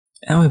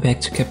And we're back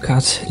to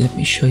CapCut. Let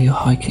me show you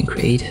how I can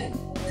create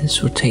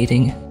this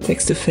rotating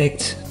text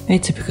effect, a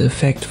typical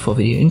effect for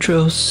video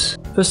intros.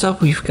 First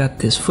up, we've got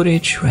this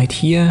footage right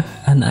here,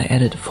 and I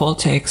added default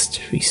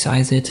text,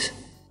 resize it,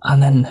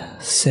 and then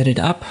set it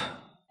up,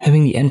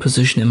 having the end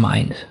position in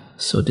mind.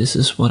 So this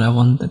is what I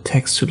want the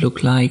text to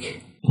look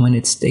like when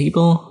it's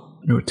stable,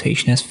 when the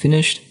rotation has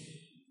finished.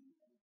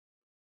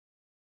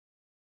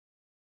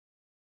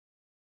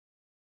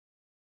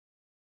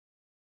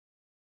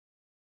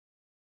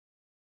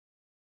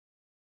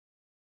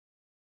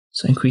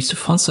 So increase the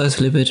font size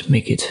a little bit,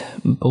 make it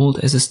bold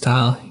as a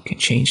style. You can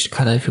change the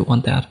color if you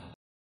want that.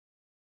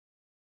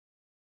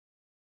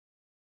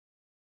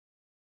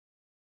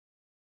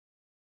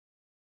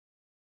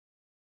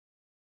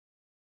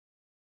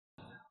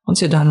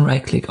 Once you're done,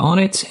 right click on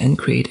it and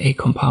create a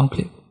compound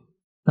clip.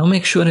 Now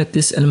make sure that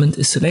this element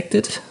is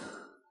selected.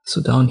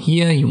 So down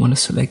here you want to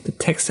select the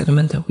text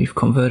element that we've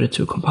converted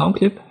to a compound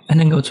clip, and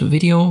then go to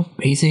video,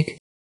 basic,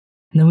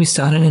 and then we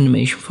start an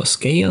animation for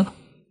scale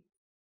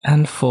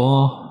and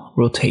for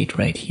rotate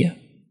right here.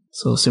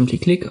 So simply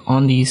click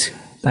on these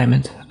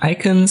diamond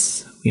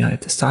icons. We are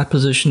at the start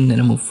position, then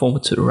I move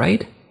forward to the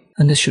right,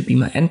 and this should be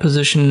my end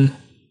position.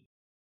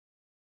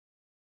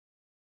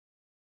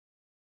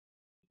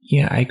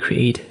 Here I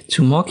create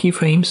 2 more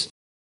keyframes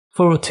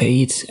for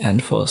rotate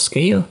and for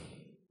scale,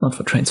 not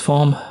for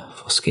transform,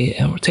 for scale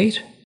and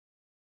rotate.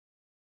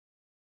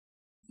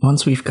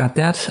 Once we've got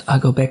that, I'll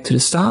go back to the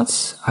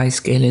start, I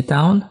scale it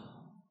down,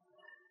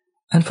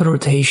 and for the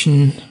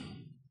rotation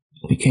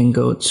we can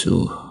go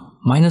to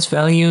minus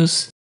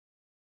values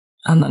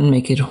and then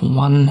make it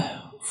 1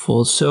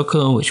 full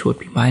circle, which would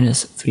be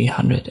minus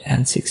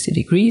 360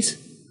 degrees.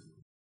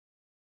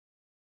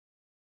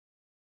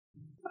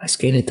 I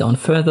scale it down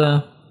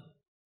further,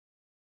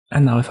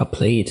 and now if I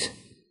play it,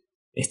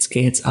 it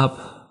scales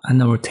up and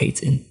now rotates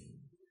in.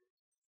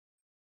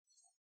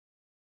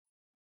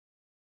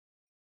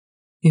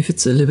 If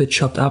it's a little bit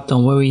chopped up,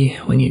 don't worry,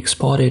 when you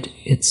export it,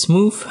 it's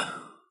smooth.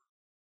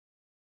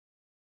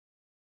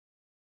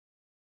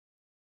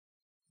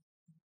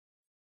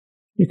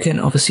 You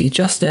can obviously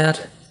adjust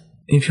that.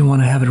 If you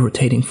want to have it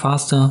rotating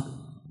faster,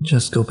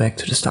 just go back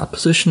to the start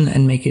position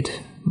and make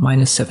it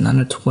minus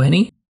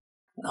 720.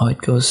 Now it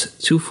goes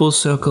 2 full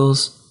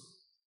circles.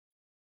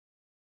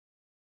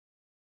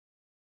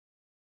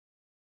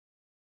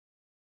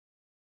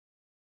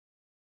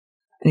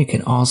 And you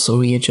can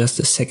also readjust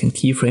the second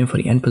keyframe for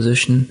the end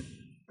position.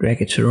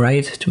 Drag it to the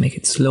right to make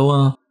it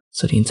slower,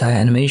 so the entire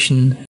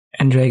animation,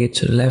 and drag it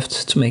to the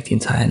left to make the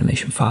entire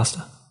animation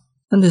faster.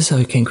 And this is how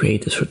you can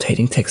create this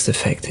rotating text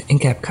effect in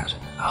CapCut.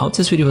 I hope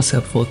this video was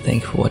helpful,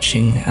 thank you for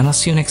watching, and I'll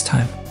see you next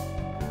time.